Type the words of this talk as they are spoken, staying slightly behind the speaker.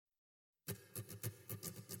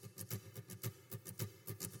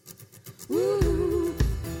Ooh,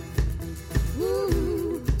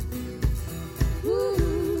 ooh,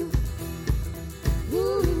 ooh,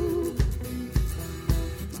 ooh.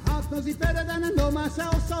 My heart knows it better than I know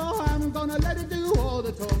myself, so I'm gonna let it do all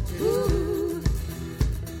the talking. Ooh,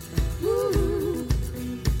 ooh.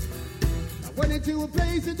 I went into a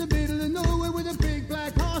place in the middle of nowhere with a big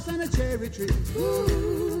black horse and a cherry tree.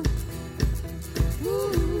 Ooh,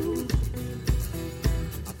 ooh.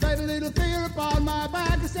 I felt a little fear upon my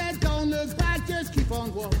back. I said, don't look back, just keep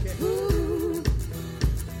on walking. Ooh,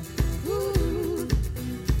 ooh.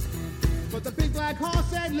 But the big black horse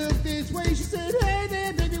said, look this way. She said, hey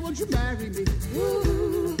there, baby, won't you marry me?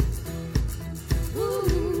 Ooh,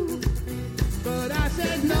 ooh. But I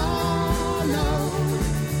said, no, no,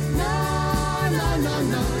 no, no, no,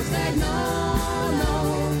 no. I said, no, no,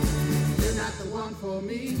 you're not the one for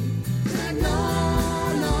me. I said, no,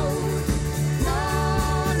 no, no,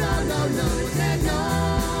 no, no, no. I said, no,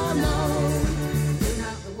 no, you're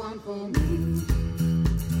not the one for me.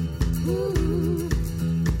 Ooh,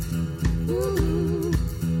 ooh,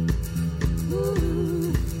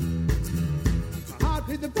 ooh. My heart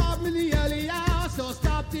hit the bottom in the early hours, so I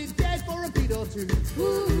stopped it dead for a beat or two.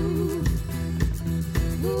 Ooh,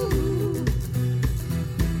 ooh.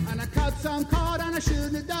 And I cut some cord and I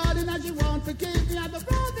shouldn't have done it, and you won't forgive me. I've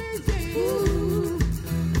brought this in. Ooh,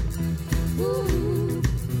 ooh.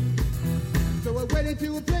 So I went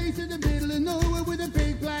into a place in the middle of nowhere with a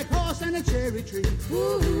big black horse and a cherry tree.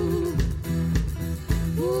 Ooh,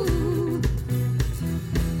 ooh.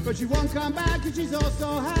 But she won't come back and she's all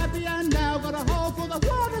so happy, and now got a hole for the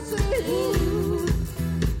water sea. Ooh,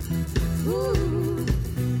 ooh.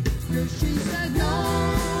 'Cause she said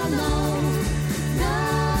no, no, no,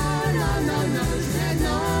 no, no, no. She said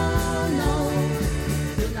no, no,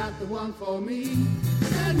 you're not the one for me. She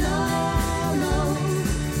said no, no,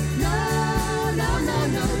 no, no, no,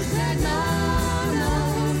 no. She said no, no,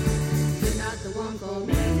 you're not the one for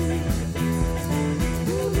me.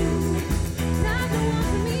 Ooh, not the one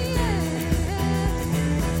for me, yeah.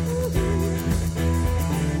 Ooh,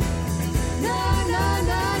 no, no,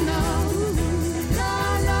 no, no.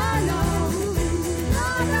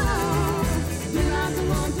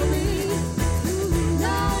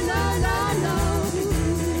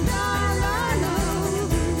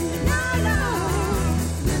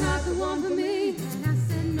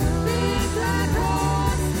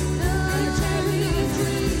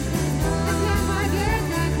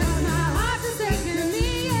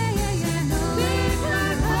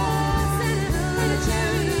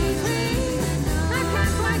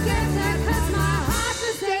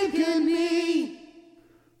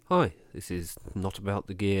 Hi, this is Not About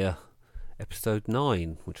the Gear, episode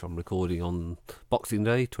 9, which I'm recording on Boxing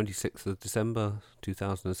Day, 26th of December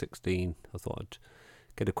 2016. I thought I'd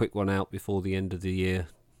get a quick one out before the end of the year,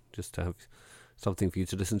 just to have something for you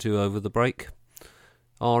to listen to over the break.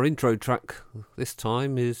 Our intro track this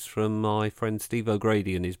time is from my friend Steve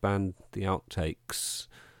O'Grady and his band, The Outtakes,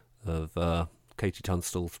 of Katie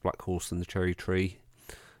Tunstall's Black Horse and the Cherry Tree.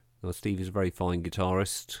 Now, Steve is a very fine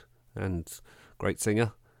guitarist and great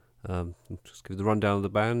singer. Just give the rundown of the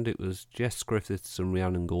band. It was Jess Griffiths and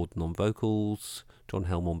Rhiannon Gordon on vocals, John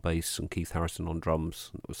Helm on bass and Keith Harrison on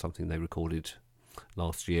drums. It was something they recorded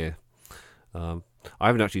last year. I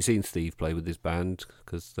haven't actually seen Steve play with this band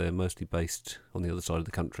because they're mostly based on the other side of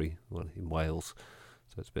the country, well, in Wales,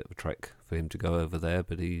 so it's a bit of a trek for him to go over there,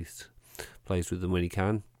 but he plays with them when he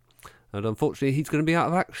can. And unfortunately he's going to be out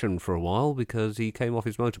of action for a while because he came off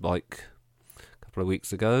his motorbike couple of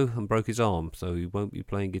weeks ago and broke his arm, so he won't be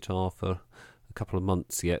playing guitar for a couple of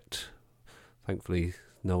months yet. Thankfully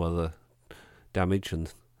no other damage,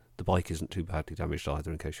 and the bike isn't too badly damaged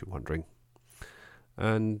either, in case you're wondering.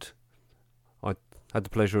 And I had the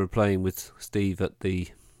pleasure of playing with Steve at the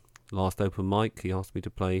last open mic. He asked me to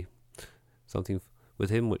play something with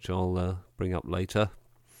him, which I'll bring up later,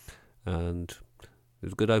 and it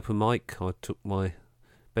was a good open mic. I took my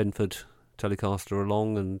Benford Telecaster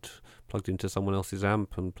along and plugged into someone else's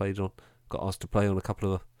amp and got asked to play on a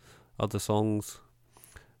couple of other songs,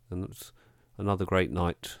 and it was another great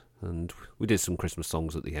night. And we did some Christmas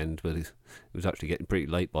songs at the end, but it was actually getting pretty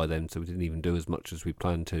late by then, so we didn't even do as much as we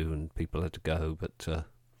planned to, and people had to go, but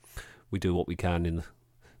we do what we can in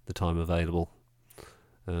the time available.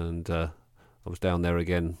 And I was down there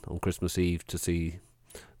again on Christmas Eve to see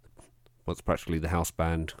what's practically the house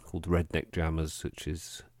band called the Redneck Jammers, which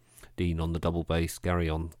is Dean on the double bass, Gary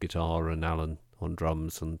on guitar and Alan on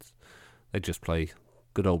drums, and they just play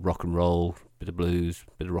good old rock and roll, bit of blues,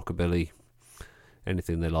 bit of rockabilly,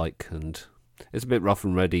 anything they like. And it's a bit rough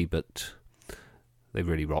and ready, but they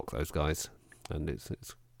really rock, those guys, and it's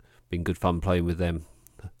been good fun playing with them.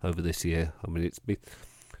 over this year. I mean, it's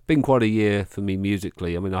been quite a year for me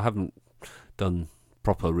musically. I mean, I haven't done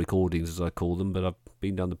proper recordings, as I call them, but I've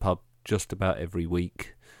been down the pub just about every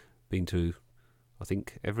week. Been to, I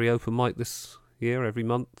think, every open mic this year, every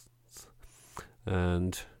month.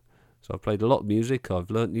 And so I've played a lot of music. I've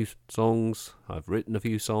learnt new songs. I've written a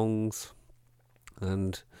few songs.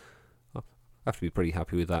 And I have to be pretty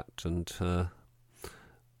happy with that. And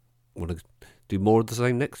want to do more of the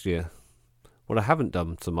same next year. What I haven't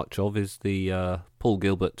done so much of is the Paul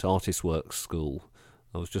Gilbert Artist Works School.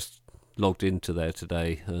 I was just logged into there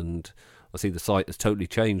today, and I see the site has totally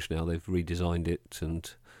changed now. They've redesigned it, and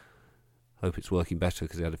hope it's working better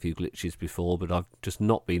because they had a few glitches before, but I've just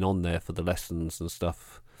not been on there for the lessons and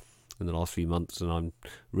stuff in the last few months, and I'm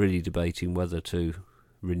really debating whether to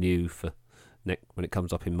renew for when it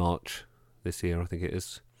comes up in March this year, I think it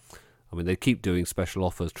is. I mean, they keep doing special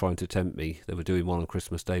offers trying to tempt me. They were doing one on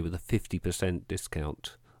Christmas Day with a 50%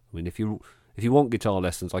 discount. I mean, if you want guitar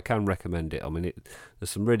lessons, I can recommend it. I mean, there's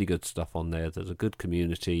some really good stuff on there. There's a good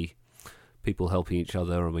community, people helping each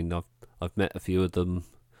other. I mean, I've met a few of them,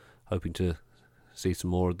 hoping to see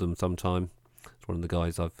some more of them sometime. It's one of the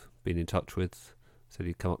guys I've been in touch with, said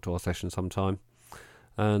he'd come up to our session sometime.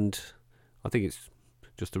 And I think it's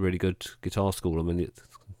just a really good guitar school. I mean, it's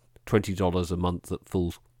 $20 a month at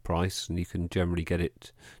full price, and you can generally get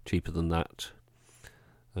it cheaper than that.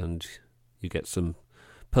 And you get some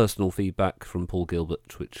personal feedback from Paul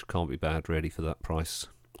Gilbert, which can't be bad really for that price.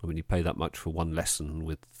 I mean, you pay that much for one lesson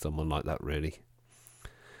with someone like that, really.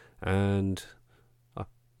 And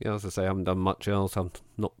yeah, as I say, I haven't done much else. I've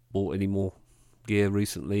not bought any more gear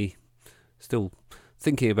recently. Still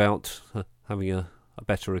thinking about having a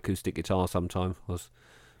better acoustic guitar sometime.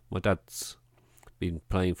 My dad's been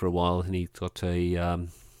playing for a while, and he's got a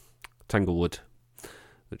Tanglewood,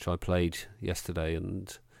 which I played yesterday,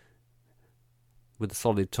 and with a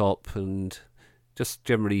solid top, and just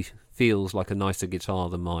generally feels like a nicer guitar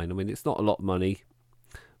than mine. I mean, it's not a lot of money.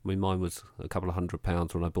 I mean, mine was a couple of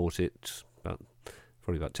 £100 when I bought it,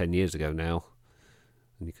 probably about 10 years ago now.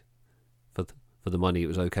 And for the money, it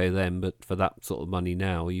was okay then, but for that sort of money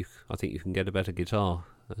now, I think you can get a better guitar.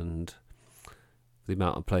 And the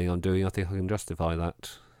amount of playing I'm doing, I think I can justify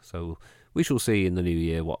that. So we shall see in the new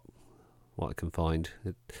year what I can find.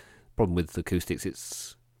 The problem with acoustics,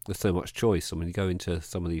 there's so much choice. I mean, you go into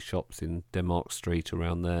some of these shops in Denmark Street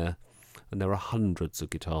around there, and there are hundreds of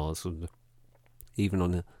guitars. And even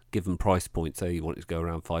on a given price point, say you want it to go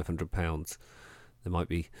around £500, there might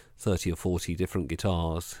be 30 or 40 different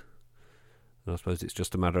guitars. And I suppose it's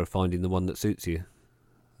just a matter of finding the one that suits you.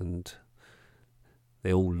 And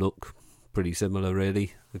they all look pretty similar,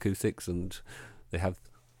 really, acoustics, and they have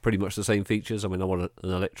pretty much the same features. I mean, I want an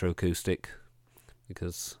electroacoustic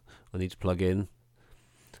because I need to plug in,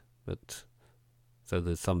 but so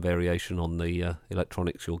there's some variation on the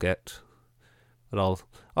electronics you'll get. But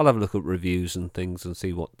I'll have a look at reviews and things and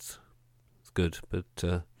see what's good.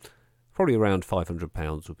 But probably around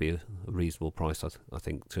 £500 would be a reasonable price, I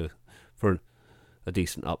think, for a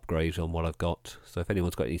decent upgrade on what I've got. So if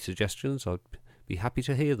anyone's got any suggestions, I'd be happy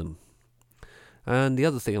to hear them. And the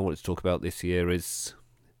other thing I wanted to talk about this year is,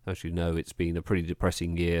 as you know, it's been a pretty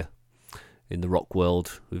depressing year in the rock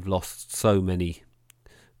world. We've lost so many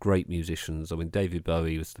great musicians. I mean, David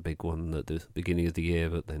Bowie was the big one at the beginning of the year,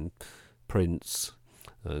 but then Prince,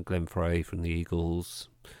 Glenn Frey from the Eagles.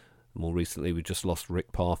 More recently, we just lost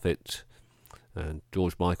Rick Parfitt and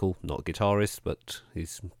George Michael, not a guitarist, but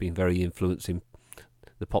he's been very influencing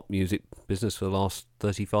the pop music business for the last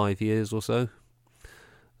 35 years or so.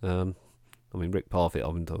 I mean, Rick Parfitt,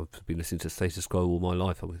 I've been listening to Status Quo all my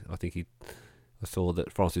life. I think I saw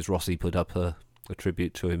that Francis Rossi put up a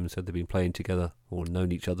tribute to him and said they've been playing together or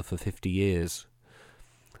known each other for 50 years.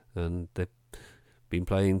 And they've been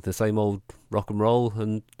playing the same old rock and roll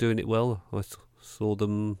and doing it well. I saw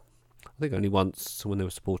them, I think, only once when they were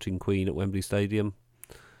supporting Queen at Wembley Stadium.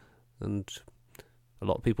 And a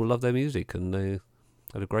lot of people love their music, and they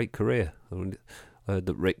had a great career. I mean, I heard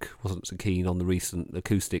that Rick wasn't so keen on the recent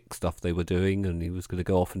acoustic stuff they were doing, and he was going to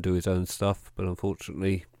go off and do his own stuff, but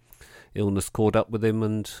unfortunately illness caught up with him,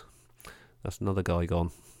 and that's another guy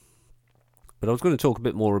gone. But I was going to talk a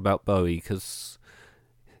bit more about Bowie, because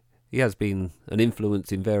he has been an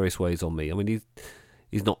influence in various ways on me. I mean,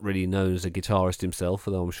 he's not really known as a guitarist himself,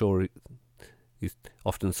 although I'm sure you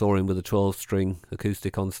often saw him with a 12-string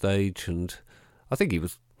acoustic on stage, and I think he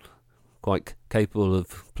was quite capable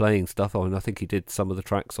of playing stuff. I mean, I think he did some of the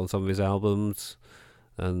tracks on some of his albums,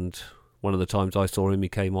 and one of the times I saw him, he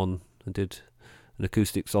came on and did an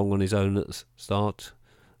acoustic song on his own at the start.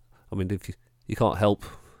 I mean, if you can't help,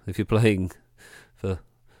 if you're playing for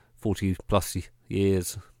 40 plus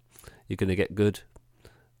years you're going to get good,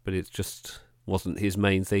 but it just wasn't his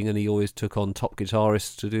main thing, and he always took on top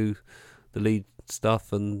guitarists to do the lead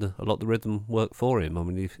stuff and a lot of the rhythm work for him. I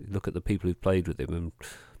mean, if you look at the people who've played with him, and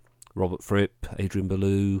Robert Fripp, Adrian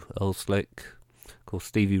Belew, Earl Slick, of course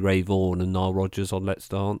Stevie Ray Vaughan and Nile Rodgers on Let's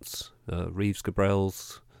Dance, Reeves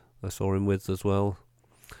Gabrels I saw him with as well.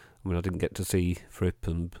 I mean, I didn't get to see Fripp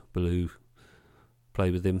and Belew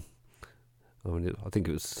play with him. I mean, I think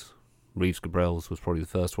it was Reeves Gabrels was probably the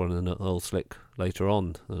first one, and Earl Slick later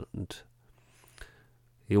on. And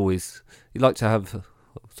he liked to have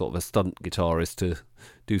sort of a stunt guitarist to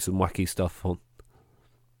do some wacky stuff on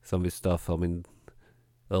some of his stuff. I mean,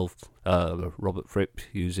 Robert Fripp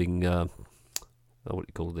using what do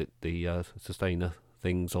you call it, the sustainer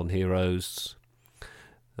things on Heroes,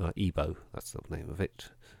 Ebo, that's the name of it.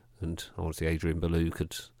 And obviously Adrian Belew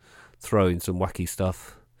could throw in some wacky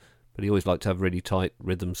stuff, but he always liked to have really tight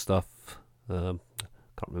rhythm stuff. Can't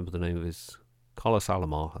remember the name of his. Carlos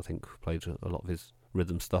Alomar, I think, played a lot of his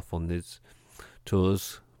rhythm stuff on his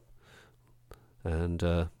tours. And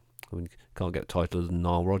I mean, you can't get tighter than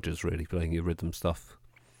Nile Rodgers really playing your rhythm stuff.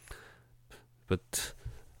 But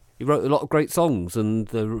he wrote a lot of great songs, and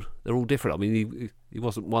they're all different. I mean, he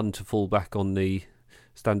wasn't one to fall back on the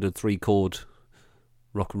standard 3-chord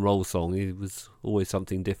rock and roll song. It was always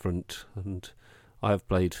something different, and I have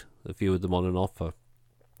played a few of them on and off.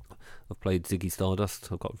 I've played Ziggy Stardust.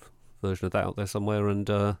 I've got a version of that out there somewhere, and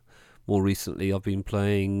more recently I've been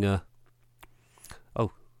playing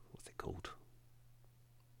what's it called?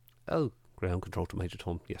 Ground Control to Major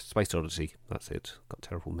Tom. Yes, Space Odyssey, that's it. Got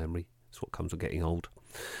terrible memory. It's what comes with getting old.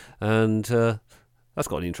 And that's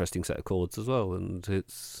got an interesting set of chords as well, and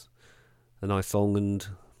it's a nice song and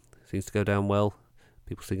seems to go down well.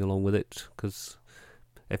 People sing along with it because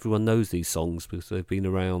everyone knows these songs because they've been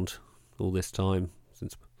around all this time,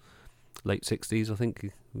 since late 60s I think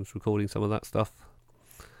he was recording some of that stuff.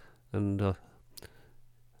 And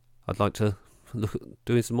I'd like to look at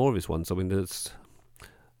doing some more of his ones. I mean,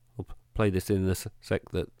 I'll play this in a sec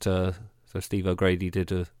that so Steve O'Grady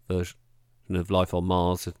did a version of Life on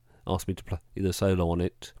Mars and asked me to play the solo on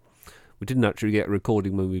it. We didn't actually get a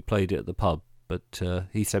recording when we played it at the pub, but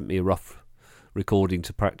he sent me a rough recording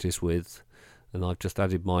to practice with, and I've just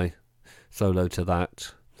added my solo to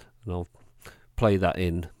that, and I'll play that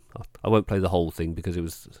in. I won't play the whole thing because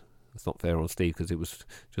it's not fair on Steve, because it was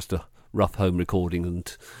just a rough home recording,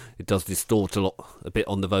 and it does distort a bit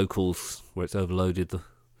on the vocals where it's overloaded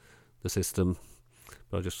the system.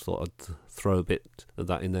 But I just thought I'd throw a bit of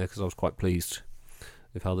that in there because I was quite pleased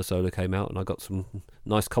with how the solo came out, and I got some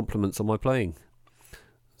nice compliments on my playing.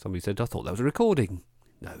 Somebody said, "I thought that was a recording."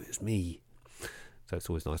 No, it was me. So it's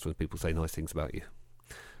always nice when people say nice things about you,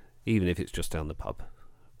 even if it's just down the pub.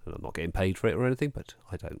 And I'm not getting paid for it or anything, but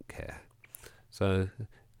I don't care. So,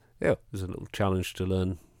 yeah, there's a little challenge to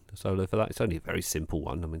learn the solo for that. It's only a very simple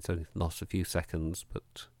one. I mean, it only lasts a few seconds,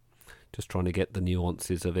 but just trying to get the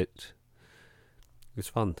nuances of it is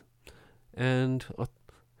fun. And I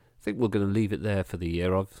think we're going to leave it there for the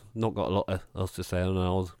year. I've not got a lot else to say,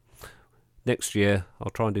 and next year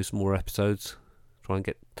I'll try and do some more episodes. Try and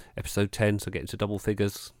get episode 10, so get into double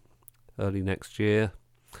figures early next year.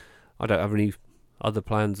 I don't have any other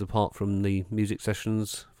plans apart from the music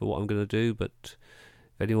sessions for what I'm going to do, but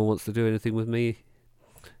if anyone wants to do anything with me,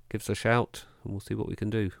 give us a shout and we'll see what we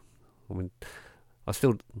can do. I mean, I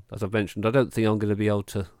still, as I've mentioned, I don't think I'm going to be able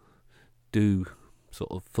to do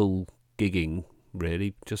sort of full gigging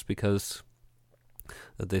really, just because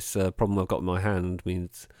of this problem I've got in my hand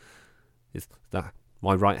means is that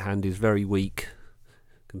my right hand is very weak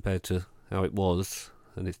compared to how it was,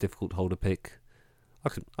 and it's difficult to hold a pick.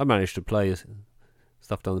 I managed to play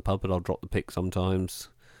stuff down the pub, but I'll drop the pick sometimes,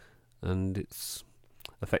 and it's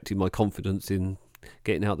affecting my confidence in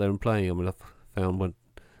getting out there and playing. I mean, I've found when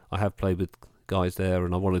I have played with guys there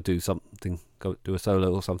and I want to do something, go do a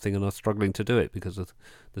solo or something, and I'm struggling to do it because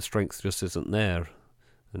the strength just isn't there,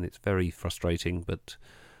 and it's very frustrating. But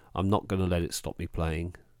I'm not going to let it stop me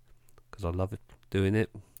playing because I love it, doing it,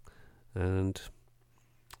 and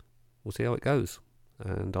we'll see how it goes.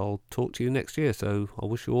 And I'll talk to you next year. So I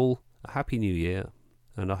wish you all a happy new year,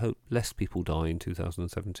 and I hope less people die in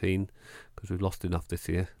 2017 because we've lost enough this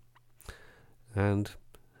year. And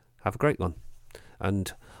have a great one.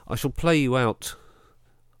 And I shall play you out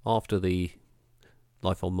after the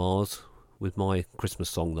Life on Mars with my Christmas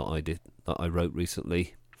song that I wrote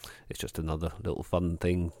recently. It's just another little fun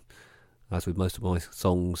thing. As with most of my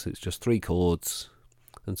songs, it's just 3 chords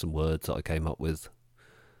and some words that I came up with,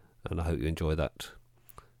 and I hope you enjoy that.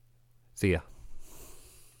 See ya.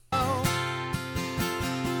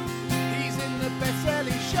 He's in the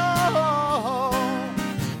best-selling show.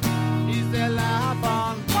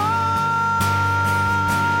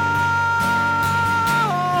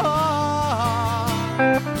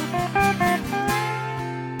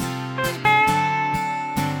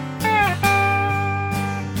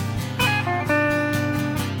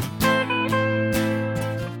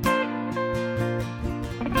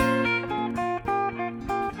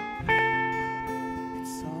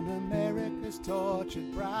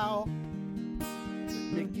 tortured brow.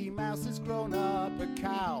 Mickey Mouse has grown up a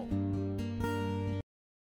cow.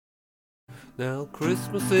 Now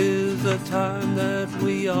Christmas is a time that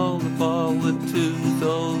we all look forward to,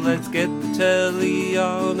 so let's get the telly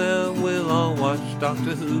on and we'll all watch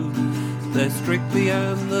Doctor Who. There's Strictly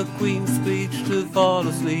and the Queen's Speech to fall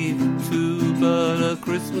asleep to, but a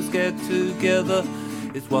Christmas get-together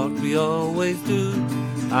is what we always do.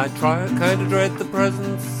 I kinda dread the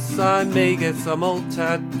presents, I may get some old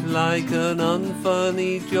tat, like an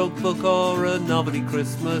unfunny joke book or a novelty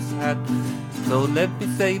Christmas hat. So let me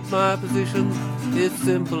state my position, it's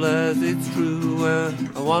simple as it's true.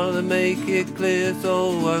 I want to make it clear,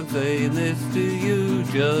 so I'm saying this to you.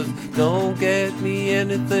 Just don't get me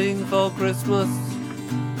anything for Christmas.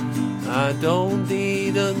 I don't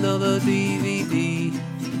need another DVD.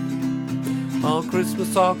 Or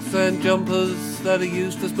Christmas socks and jumpers that are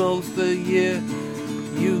useless most of the year.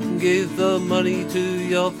 You can give the money to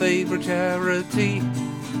your favourite charity.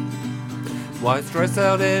 Why stress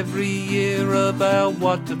out every year about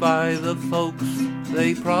what to buy the folks?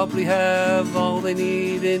 They probably have all they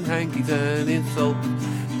need in hankies and in soap.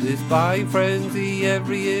 This buying frenzy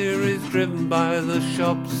every year is driven by the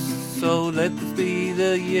shops. So let this be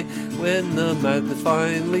the year when the madness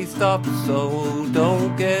finally stops. So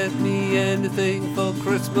don't get me anything for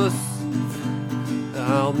Christmas.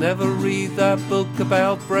 I'll never read that book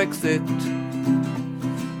about Brexit.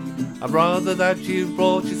 I'd rather that you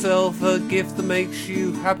brought yourself a gift that makes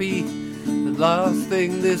you happy. The last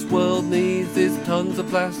thing this world needs is tons of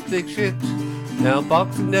plastic shit. Now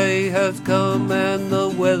Boxing Day has come and the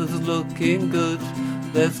weather's looking good.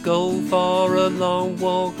 Let's go for a long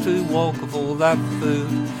walk to walk off all that food.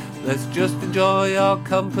 Let's just enjoy our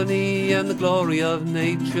company and the glory of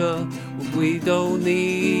nature. We don't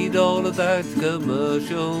need all of that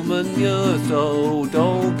commercial manure. So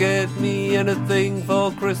don't get me anything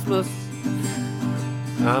for Christmas.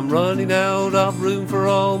 I'm running out of room for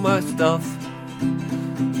all my stuff.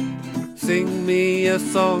 Sing me a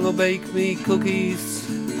song or bake me cookies,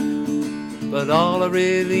 but all I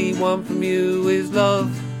really want from you is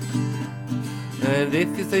love. And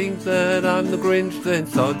if you think that I'm the Grinch, then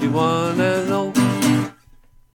sod you one and all.